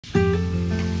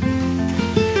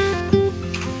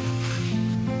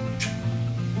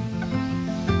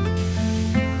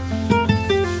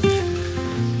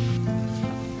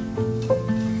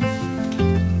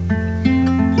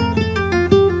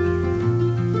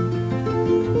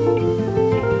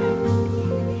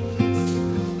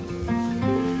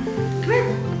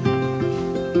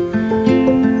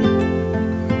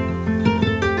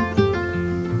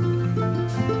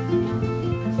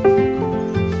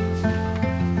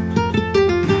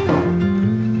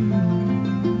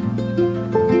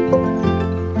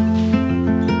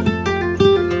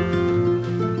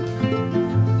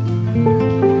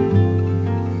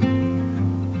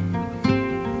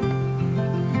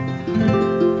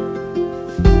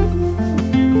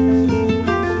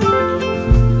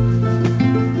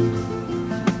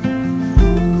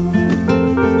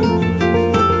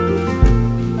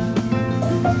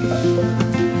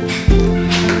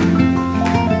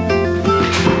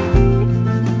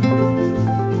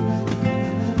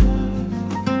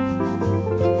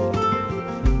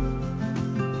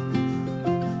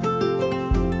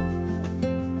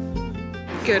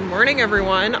Good morning,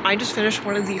 everyone. I just finished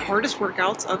one of the hardest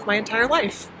workouts of my entire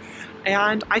life,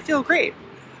 and I feel great.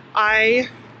 I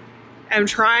am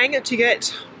trying to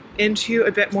get into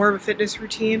a bit more of a fitness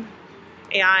routine,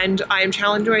 and I am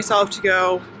challenging myself to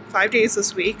go 5 days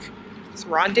this week. So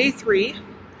we're on day 3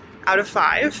 out of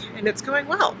 5, and it's going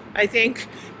well. I think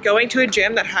going to a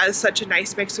gym that has such a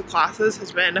nice mix of classes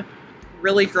has been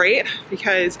really great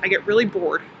because I get really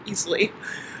bored easily.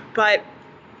 But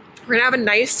we're gonna have a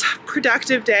nice,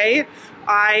 productive day.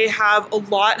 I have a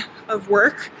lot of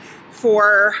work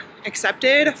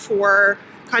accepted for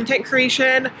content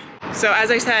creation. So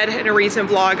as I said in a recent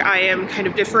vlog, I am kind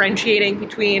of differentiating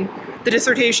between the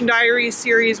Dissertation Diaries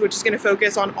series, which is gonna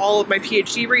focus on all of my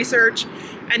PhD research,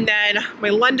 and then my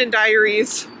London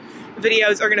Diaries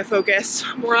videos are gonna focus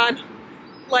more on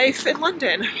life in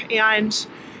London and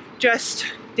just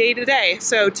day to day.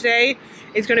 So today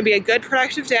is gonna be a good,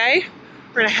 productive day.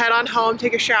 We're gonna head on home,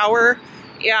 take a shower,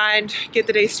 and get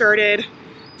the day started,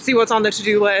 see what's on the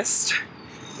to-do list,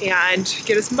 and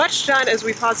get as much done as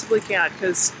we possibly can,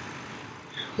 because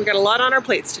we got a lot on our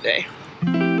plates today.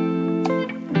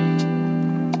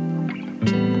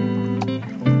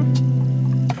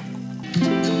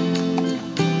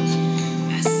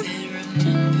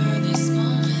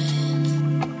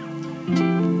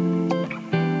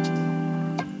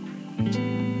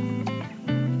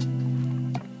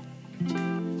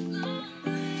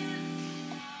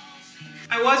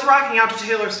 I was rocking out to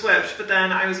Taylor Swift, but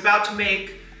then I was about to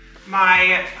make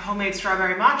my homemade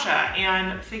strawberry matcha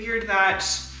and figured that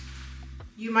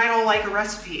you might all like a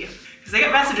recipe, because I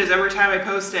get messages every time I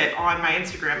post it on my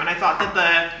Instagram, and I thought that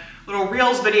the little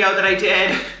Reels video that I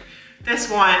did, this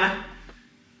one,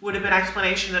 would have been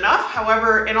explanation enough.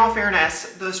 However, in all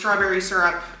fairness, the strawberry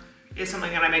syrup is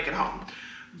something that I make at home.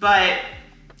 But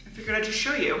I figured I'd just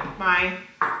show you my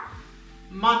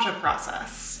matcha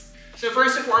process. So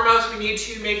first and foremost, we need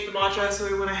to make the matcha, so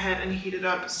we went ahead and heated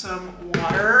up some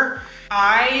water.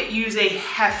 I use a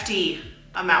hefty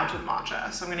amount of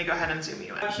matcha, so I'm gonna go ahead and zoom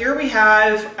you in. Here we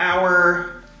have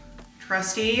our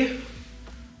trusty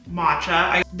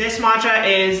matcha. This matcha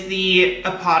is the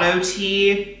Apato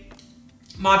tea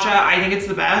matcha. I think it's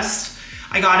the best.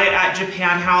 I got it at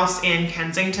Japan House in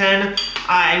Kensington.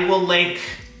 I will link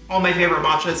all my favorite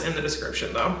matchas in the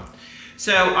description though.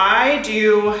 So I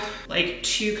do like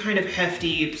 2 kind of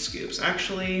hefty scoops.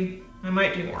 Actually, I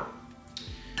might do more.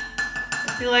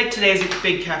 I feel like today's a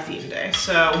big caffeine day,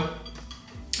 so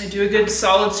I do a good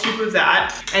solid scoop of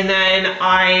that. And then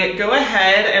I go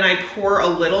ahead and I pour a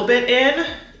little bit in.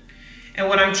 And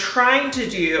what I'm trying to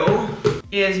do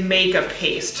is make a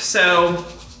paste. So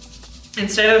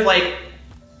instead of like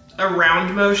a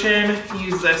round motion,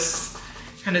 use this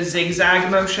kind of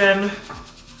zigzag motion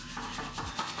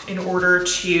in order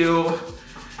to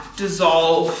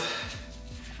dissolve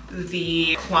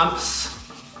the clumps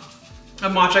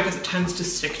of matcha, because it tends to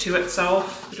stick to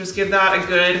itself. So just give that a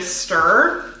good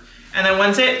stir. And then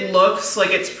once it looks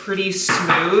like it's pretty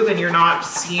smooth and you're not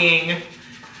seeing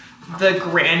the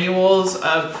granules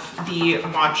of the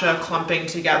matcha clumping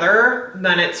together,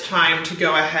 then it's time to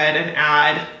go ahead and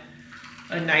add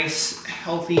a nice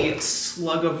healthy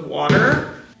slug of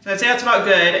water. So I'd say that's about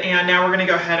good, and now we're gonna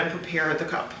go ahead and prepare the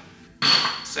cup.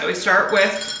 So we start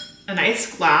with a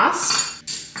nice glass,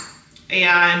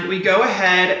 and we go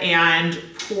ahead and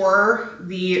pour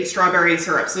the strawberry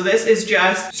syrup. So this is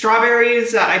just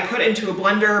strawberries that I put into a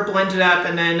blender, blend it up,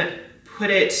 and then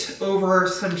put it over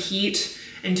some heat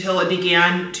until it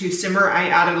began to simmer. I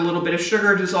added a little bit of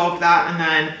sugar, dissolved that, and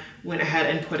then went ahead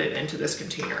and put it into this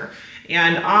container.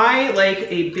 And I like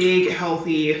a big,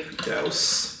 healthy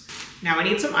dose. Now I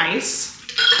need some ice.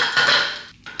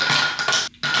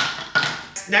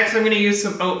 Next, I'm gonna use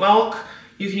some oat milk.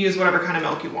 You can use whatever kind of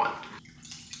milk you want.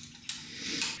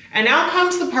 And now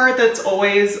comes the part that's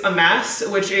always a mess,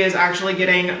 which is actually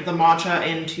getting the matcha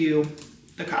into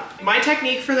the cup. My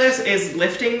technique for this is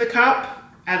lifting the cup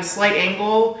at a slight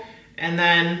angle and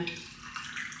then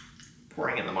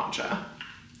pouring in the matcha.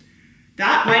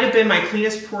 That might have been my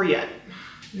cleanest pour yet.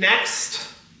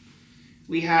 Next,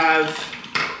 we have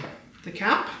the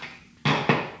cap,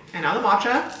 and now the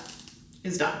matcha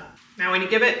is done. Now we need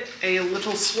to give it a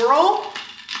little swirl.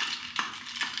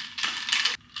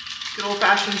 Good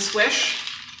old-fashioned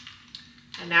swish.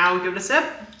 And now we give it a sip.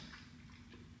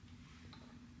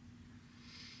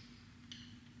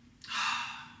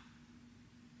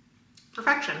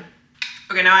 Perfection.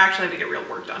 Okay, now I actually have to get real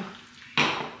work done.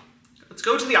 Let's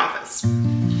go to the office.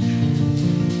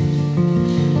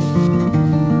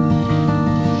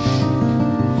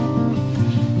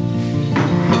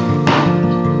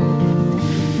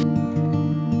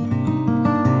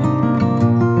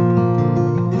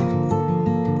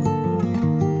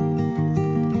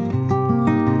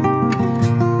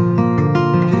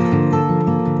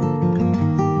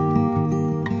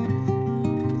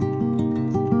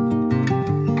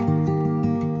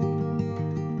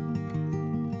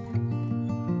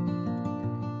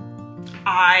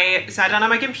 sat down on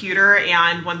my computer,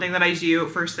 and one thing that I do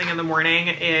first thing in the morning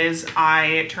is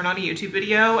I turn on a YouTube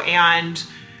video and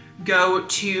go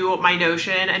to my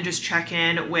Notion and just check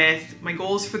in with my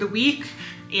goals for the week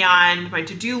and my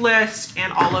to-do list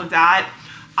and all of that.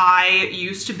 I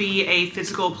used to be a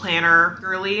physical planner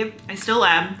girly. I still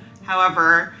am.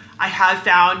 However, I have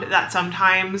found that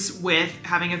sometimes with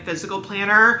having a physical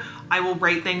planner, I will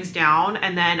write things down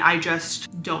and then I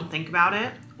just don't think about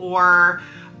it, or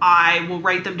I will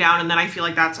write them down and then I feel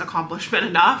like that's accomplishment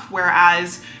enough.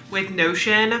 Whereas with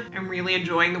Notion, I'm really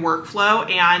enjoying the workflow,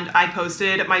 and I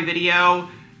posted my video,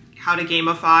 how to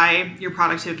gamify your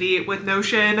productivity with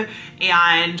Notion.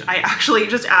 And I actually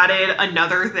just added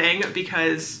another thing,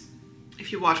 because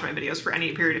if you watch my videos for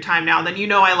any period of time now, then you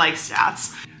know I like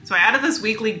stats. So I added this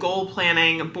weekly goal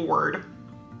planning board,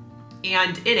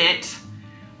 and in it,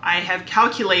 I have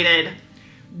calculated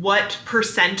what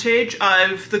percentage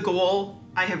of the goal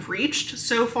I have reached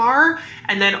so far,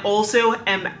 and then also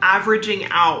am averaging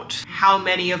out how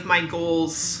many of my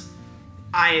goals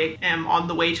I am on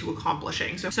the way to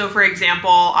accomplishing. So for example,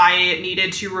 I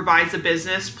needed to revise a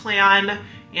business plan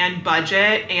and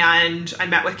budget, and I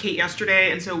met with Kate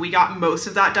yesterday, and so we got most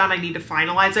of that done. I need to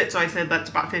finalize it, so I said that's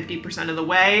about 50% of the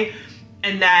way.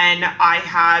 And then I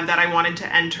had that I wanted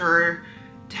to enter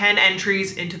 10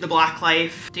 entries into the Black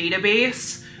Life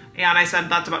database, and I said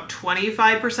that's about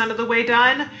 25% of the way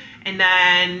done. And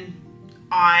then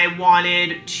I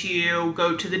wanted to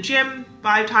go to the gym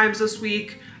 5 times this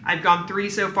week. I've gone 3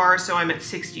 so far, so I'm at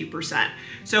 60%.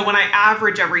 So when I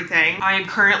average everything, I am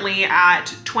currently at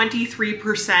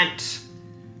 23%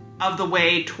 of the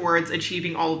way towards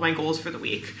achieving all of my goals for the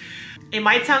week. It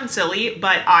might sound silly,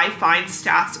 but I find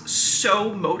stats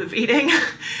so motivating.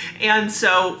 And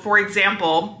so, for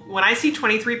example, when I see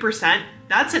 23%,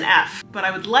 that's an F, but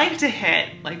I would like to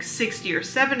hit like 60 or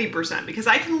 70%, because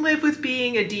I can live with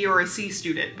being a D or a C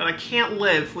student, but I can't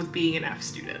live with being an F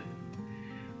student.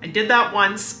 I did that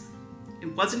once, it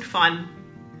wasn't fun,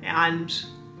 and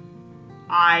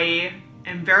I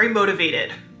am very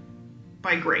motivated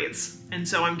by grades. And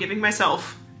so I'm giving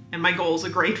myself and my goals a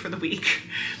grade for the week,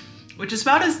 which is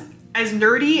about as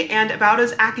nerdy and about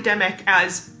as academic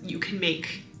as you can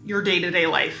make your day-to-day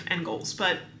life and goals.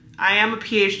 But I am a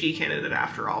PhD candidate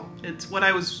after all. It's what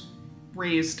I was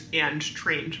raised and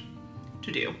trained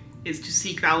to do, is to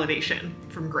seek validation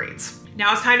from grades.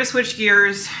 Now it's time to switch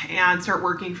gears and start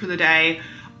working for the day.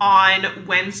 On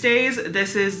Wednesdays,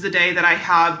 this is the day that I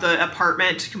have the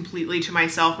apartment completely to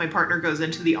myself. My partner goes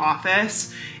into the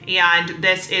office, and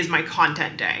this is my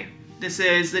content day. This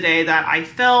is the day that I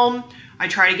film. I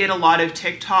try to get a lot of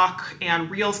TikTok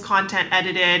and Reels content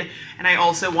edited, and I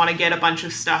also want to get a bunch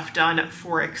of stuff done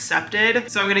for Accepted.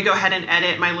 So I'm gonna go ahead and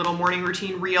edit my little morning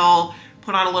routine reel,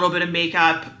 put on a little bit of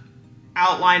makeup,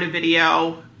 outline a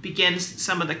video, begin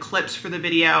some of the clips for the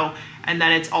video, and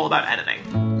then it's all about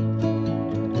editing.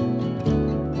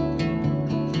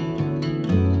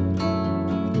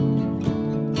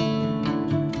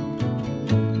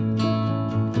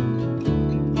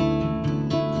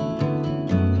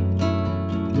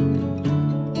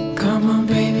 Come on,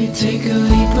 baby, take a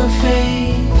leap of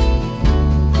faith.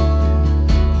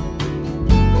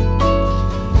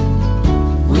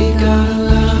 We got a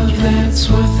love that's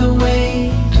worth the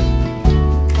wait.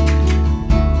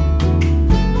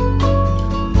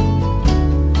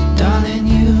 Darling,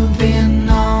 you've been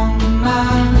on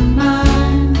my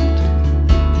mind.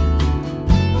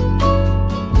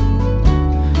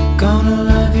 Gonna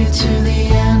love you to the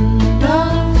end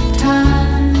of time.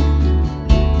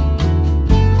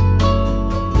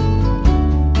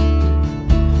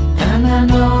 I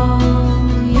know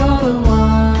you're the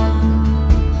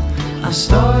one. Our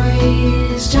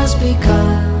story's just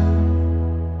begun.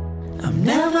 I'm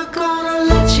never gonna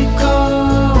let you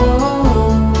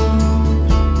go.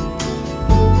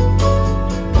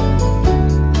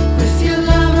 With your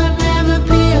love I'd never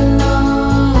be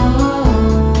alone.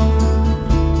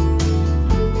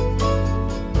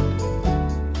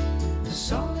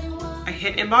 There's only one. I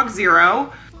hit inbox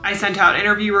 0. I sent out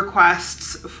interview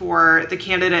requests for the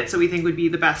candidates that we think would be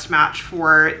the best match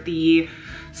for the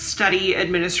study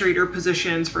administrator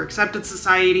positions for Accepted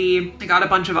Society. I got a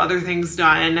bunch of other things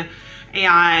done,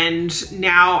 and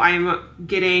now I'm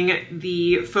getting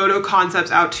the photo concepts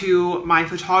out to my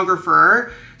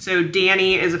photographer. So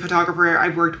Danny is a photographer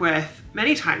I've worked with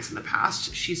many times in the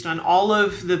past. She's done all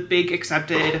of the big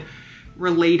Accepted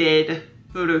related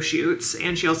photo shoots,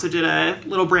 and she also did a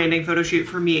little branding photo shoot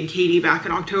for me and Katie back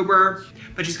in October.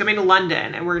 But she's coming to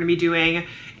London, and we're gonna be doing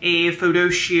a photo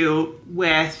shoot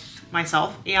with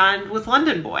myself and with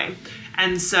London Boy.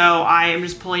 And so I am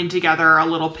just pulling together a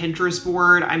little Pinterest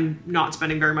board. I'm not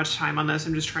spending very much time on this.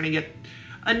 I'm just trying to get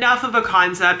enough of a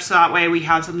concept so that way we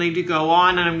have something to go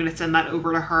on, and I'm gonna send that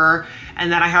over to her.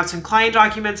 And then I have some client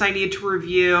documents I need to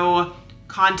review.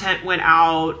 Content went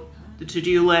out, the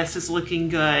to-do list is looking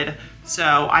good.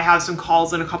 So I have some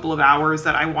calls in a couple of hours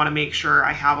that I wanna make sure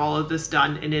I have all of this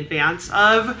done in advance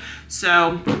of.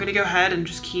 So I'm gonna go ahead and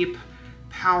just keep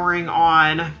powering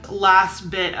on.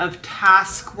 Last bit of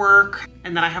task work,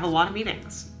 and then I have a lot of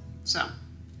meetings. So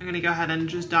I'm gonna go ahead and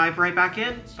just dive right back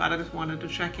in, but I just wanted to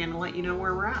check in and let you know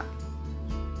where we're at.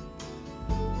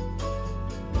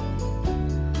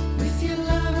 With your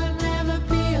love, I'll never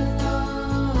be alone.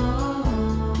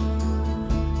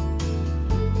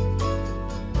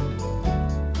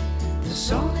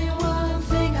 There's only one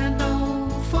thing I know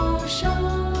for sure.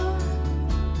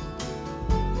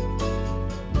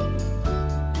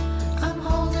 I'm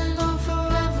holding on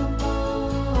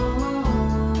forevermore.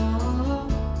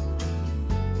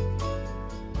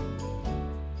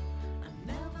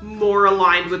 More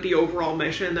aligned with the overall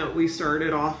mission that we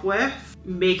started off with,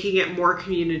 making it more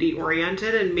community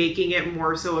oriented and making it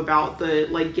more so about the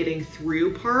like getting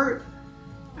through part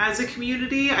as a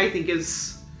community, I think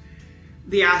is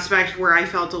the aspect where I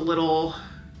felt a little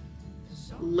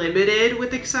limited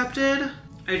with accepted.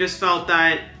 I just felt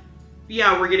that,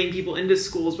 yeah, we're getting people into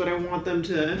schools, but I want them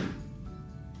to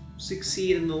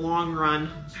succeed in the long run.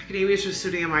 Academia is just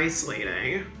so damn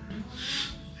isolating.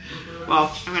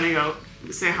 Well, I'm gonna go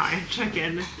say hi and check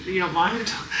in, if you don't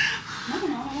mind. No, not at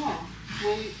all.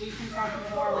 Well, we can talk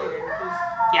more later because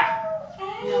Yeah.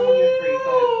 you know when you're free,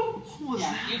 but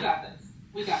yeah, you got this.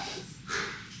 We got this.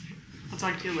 I'll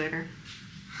talk to you later.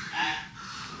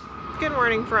 Good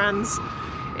morning, friends.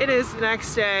 It is the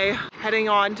next day, heading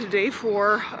on to day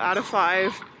 4 out of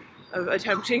 5 of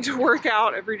attempting to work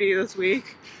out every day this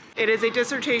week. It is a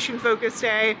dissertation focused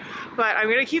day, but I'm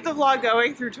gonna keep the vlog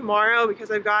going through tomorrow because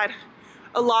I've got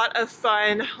a lot of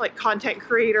fun, like content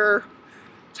creator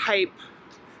type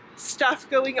stuff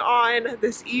going on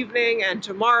this evening and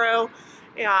tomorrow,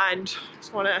 and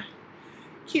just wanna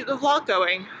keep the vlog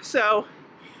going. So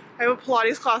I have a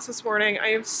Pilates class this morning. I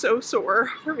am so sore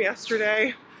from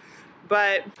yesterday,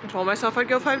 but I told myself I'd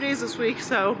go 5 days this week,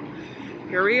 so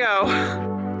here we go.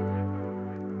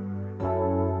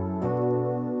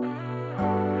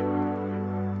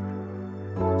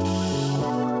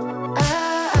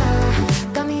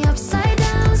 Got me upside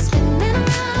down, spinning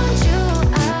around you.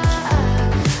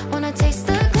 Wanna taste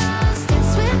the clouds,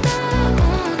 dance with the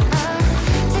moon.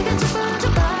 Take a trip around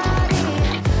your body.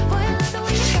 Boy, I love the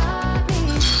way you got me.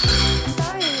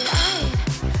 Starry-eyed,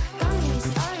 got me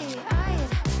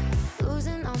starry-eyed.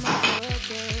 Losing all my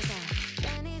focus, I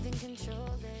can't even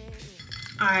control it.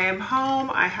 I am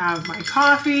home, I have my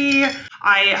coffee.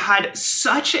 I had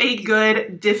such a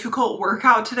good, difficult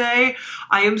workout today.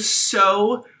 I am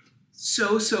so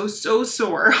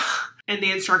sore. And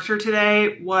the instructor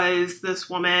today was this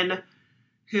woman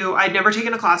who I'd never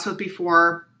taken a class with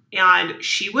before, and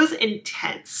she was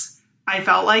intense. I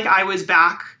felt like I was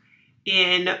back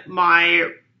in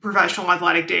my professional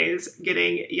athletic days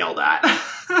getting yelled at.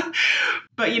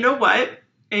 But you know what?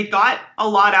 It got a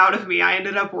lot out of me. I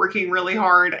ended up working really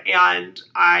hard, and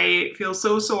I feel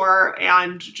so sore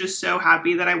and just so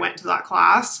happy that I went to that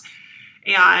class.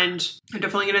 And I'm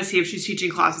definitely gonna see if she's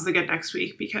teaching classes again next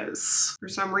week, because for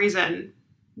some reason,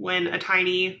 when a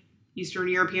tiny Eastern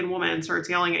European woman starts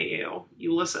yelling at you,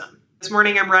 you listen. This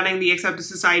morning I'm running the Accepted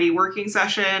Society working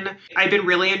session. I've been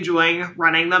really enjoying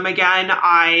running them again.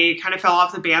 I kind of fell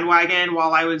off the bandwagon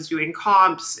while I was doing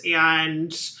comps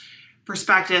and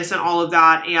prospectus and all of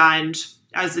that, and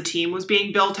as the team was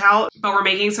being built out, but we're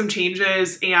making some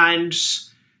changes and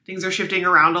things are shifting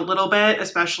around a little bit,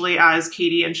 especially as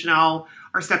Katie and Chanel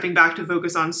are stepping back to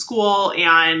focus on school,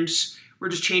 and we're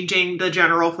just changing the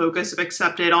general focus of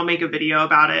Accepted. I'll make a video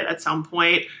about it at some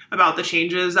point about the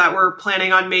changes that we're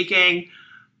planning on making,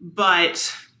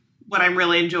 but what I'm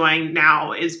really enjoying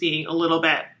now is being a little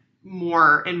bit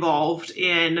more involved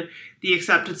in the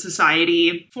Accepted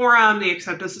Society forum, the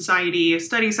Accepted Society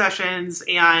study sessions,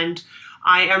 and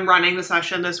I am running the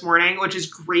session this morning, which is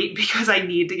great because I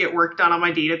need to get work done on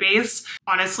my database.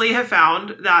 Honestly, have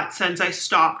found that since I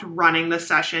stopped running the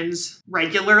sessions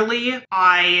regularly,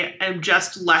 I am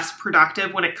just less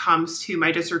productive when it comes to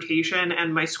my dissertation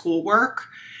and my schoolwork.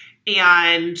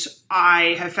 And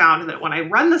I have found that when I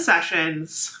run the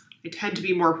sessions, I tend to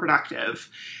be more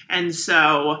productive. And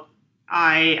so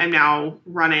I am now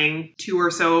running 2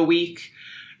 or so a week,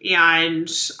 and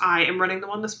I am running the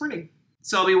one this morning.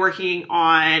 So I'll be working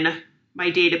on my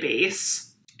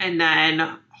database and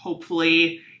then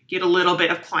hopefully get a little bit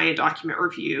of client document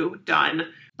review done.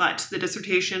 But the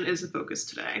dissertation is the focus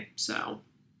today. So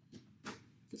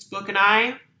this book and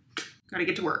I gotta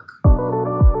get to work.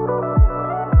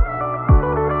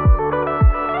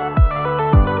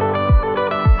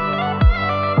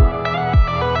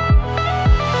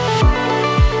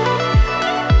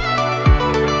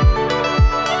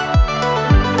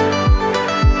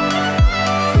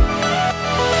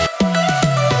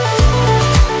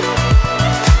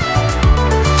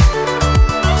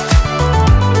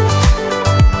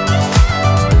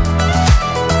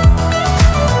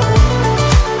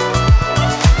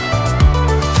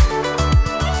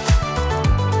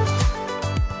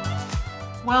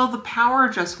 Well, the power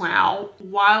just went out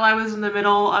while I was in the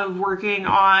middle of working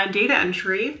on data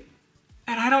entry,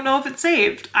 and I don't know if it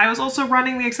saved. I was also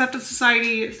running the Acceptance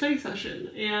Society study session,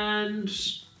 and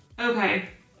okay,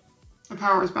 the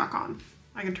power is back on.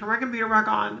 I can turn my computer back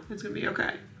on. It's gonna be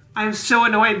okay. I'm so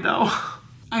annoyed though.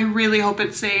 I really hope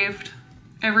it saved.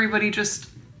 Everybody just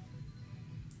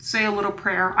say a little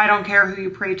prayer. I don't care who you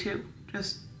pray to.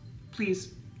 Just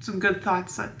please, some good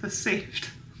thoughts that this saved.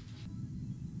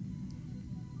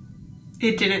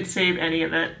 It didn't save any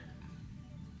of it.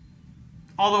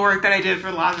 All the work that I did for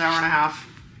the last hour and a half,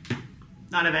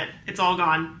 none of it. It's all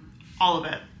gone. All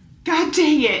of it. God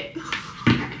dang it.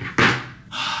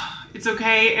 It's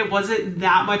okay. It wasn't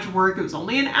that much work. It was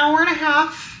only an hour and a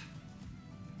half.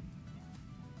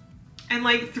 And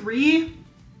like 3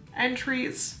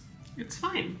 entries. It's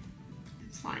fine.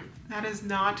 It's fine. That is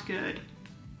not good.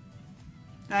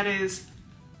 That is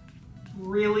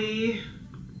really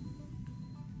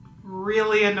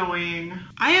annoying.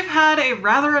 I have had a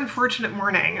rather unfortunate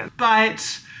morning,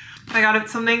 but I got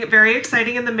something very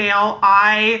exciting in the mail.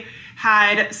 I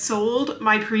had sold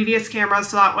my previous camera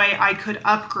so that way I could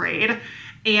upgrade,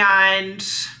 and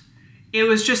it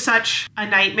was just such a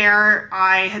nightmare.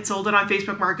 I had sold it on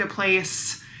Facebook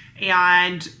Marketplace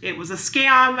and it was a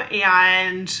scam,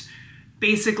 and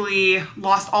basically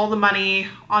lost all the money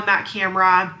on that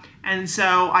camera. And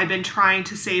so I've been trying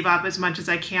to save up as much as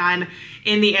I can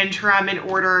in the interim in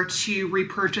order to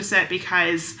repurchase it,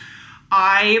 because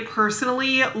I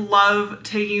personally love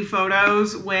taking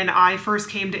photos. When I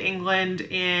first came to England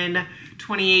in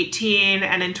 2018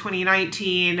 and in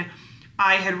 2019,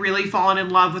 I had really fallen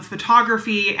in love with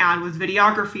photography and with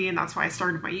videography, and that's why I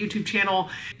started my YouTube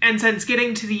channel. And since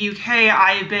getting to the UK,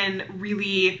 I've been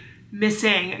really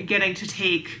missing getting to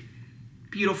take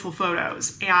beautiful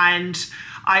photos. And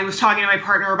I was talking to my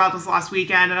partner about this last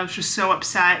weekend, and I was just so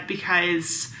upset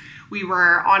because we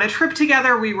were on a trip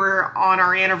together. We were on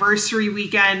our anniversary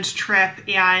weekend trip,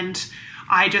 and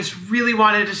I just really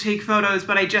wanted to take photos,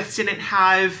 but I just didn't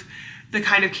have the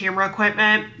kind of camera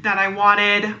equipment that I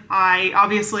wanted. I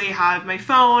obviously have my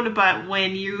phone, but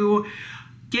when you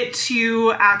get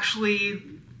to actually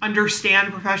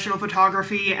understand professional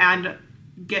photography and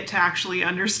get to actually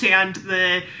understand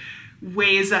the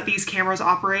ways that these cameras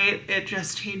operate, it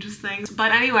just changes things.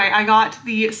 But anyway, I got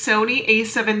the Sony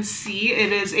a7C.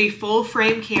 It is a full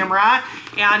frame camera,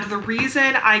 and the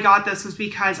reason I got this was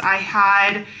because I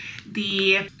had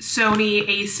the Sony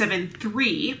a7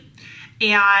 III,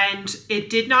 and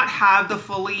it did not have the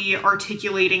fully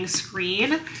articulating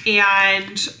screen,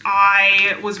 and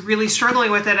I was really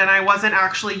struggling with it, and I wasn't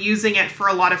actually using it for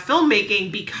a lot of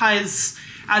filmmaking because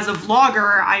as a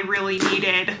vlogger, I really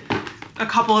needed a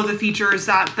couple of the features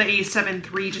that the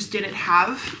a7 III just didn't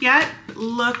have yet.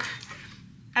 Look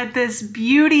at this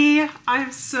beauty.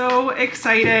 I'm so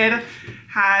excited.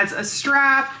 Has a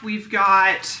strap. We've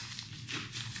got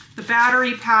the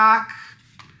battery pack,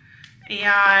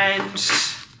 and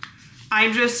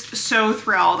I'm just so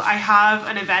thrilled. I have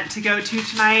an event to go to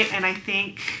tonight, and I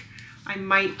think I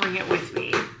might bring it with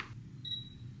me.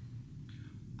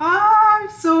 I'm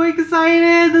so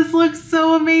excited. This looks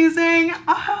so amazing.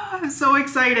 I'm so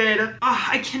excited.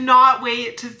 I cannot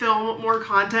wait to film more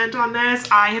content on this.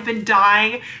 I have been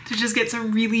dying to just get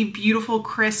some really beautiful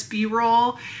crisp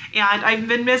B-roll, and I've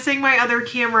been missing my other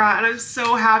camera, and I'm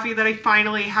so happy that I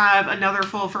finally have another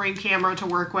full frame camera to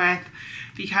work with,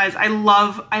 because I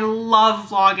love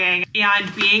vlogging,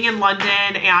 and being in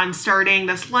London and starting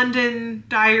this London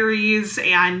Diaries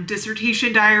and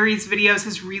Dissertation Diaries videos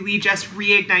has really just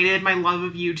reignited my love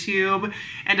of YouTube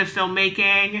and of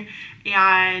filmmaking,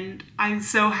 and I'm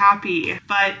so happy.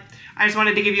 But I just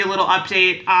wanted to give you a little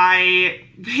update. I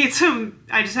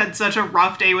just had such a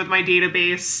rough day with my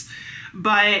database,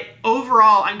 but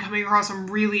overall I'm coming across some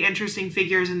really interesting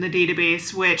figures in the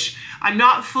database, which I'm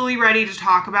not fully ready to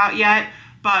talk about yet,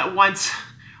 but once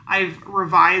I've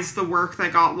revised the work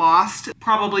that got lost,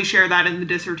 probably share that in the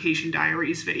Dissertation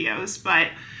Diaries videos. But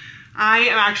I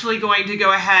am actually going to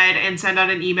go ahead and send out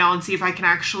an email and see if I can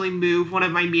actually move one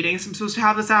of my meetings I'm supposed to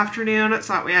have this afternoon,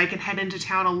 so that way I can head into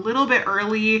town a little bit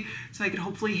early so I can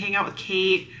hopefully hang out with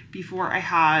Kate before I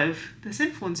have this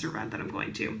influencer event that I'm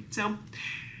going to. So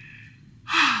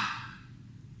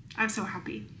I'm so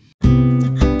happy.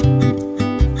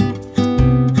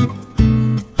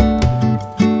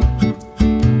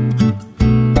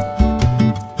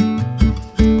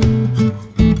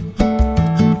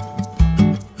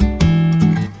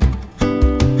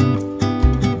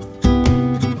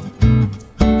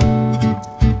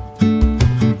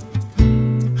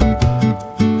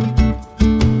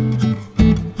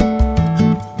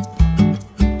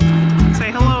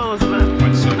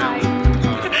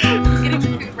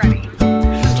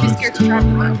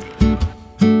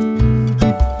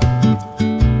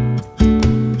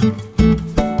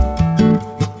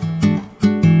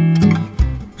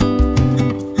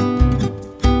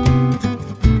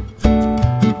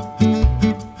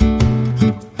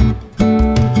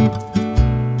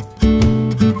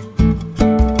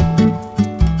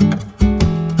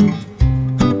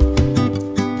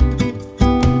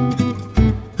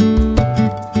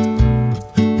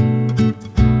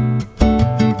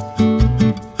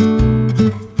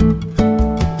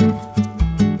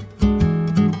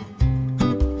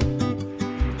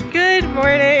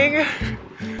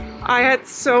 I had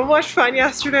so much fun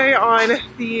yesterday on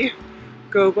the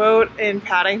Go Boat in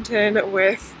Paddington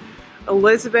with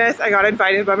Elizabeth. I got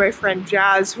invited by my friend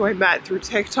Jazz, who I met through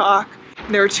TikTok.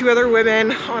 And there were two other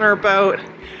women on our boat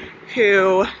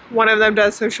who, one of them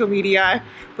does social media,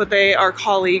 but they are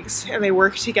colleagues and they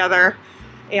work together.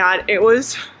 And it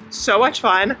was so much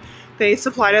fun. They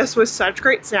supplied us with such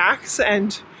great snacks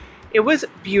and it was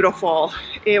beautiful.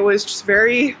 It was just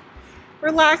very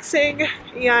relaxing,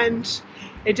 and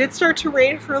it did start to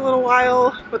rain for a little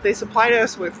while, but they supplied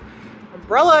us with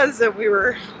umbrellas and we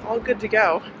were all good to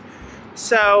go.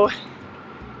 So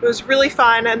it was really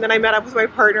fun, and then I met up with my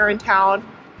partner in town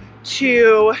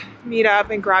to meet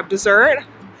up and grab dessert,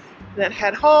 and then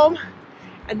head home.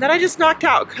 And then I just knocked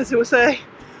out because it was a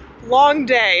long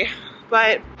day.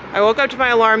 But I woke up to my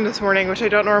alarm this morning, which I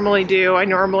don't normally do. I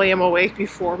normally am awake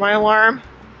before my alarm,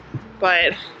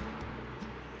 but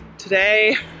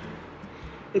today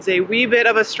it's a wee bit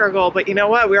of a struggle. But you know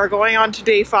what? We are going on to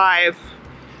day 5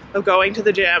 of going to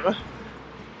the gym,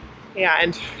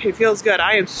 and it feels good.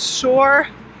 I am sore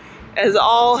as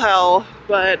all hell,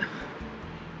 but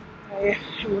I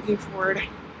am looking forward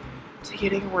to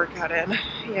getting a workout in.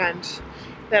 And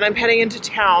then I'm heading into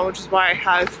town, which is why I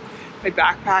have my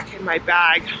backpack in my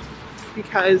bag,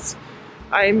 because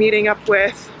I'm meeting up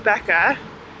with Becca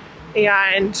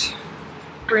and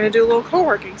we're gonna do a little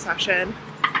co-working session.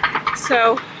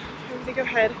 So I'm gonna go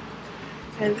ahead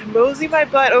and mosey my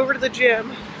butt over to the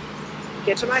gym,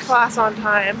 get to my class on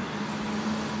time,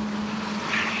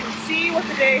 and see what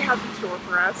the day has in store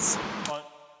for us. 1,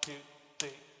 2, 3,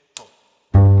 4.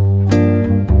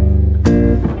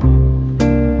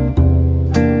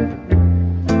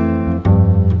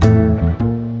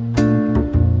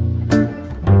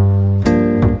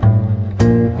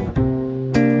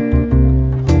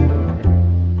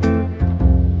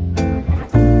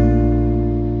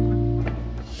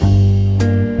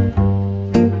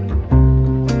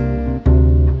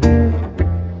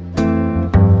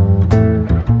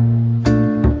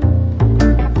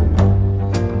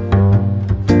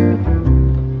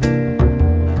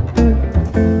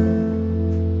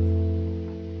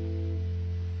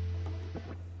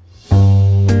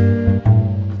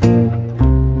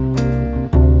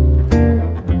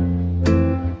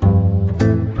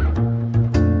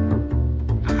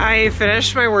 I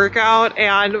finished my workout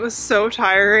and it was so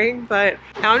tiring, but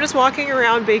now I'm just walking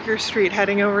around Baker Street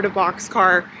heading over to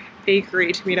Boxcar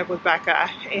Bakery to meet up with Becca,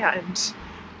 and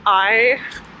I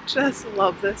just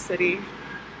love this city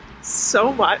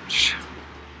so much.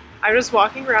 I'm just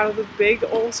walking around with a big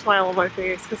old smile on my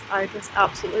face because I just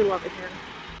absolutely love it here.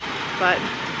 But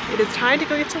it is time to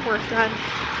go get some work done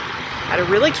at a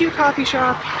really cute coffee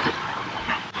shop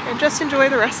and just enjoy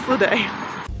the rest of the day.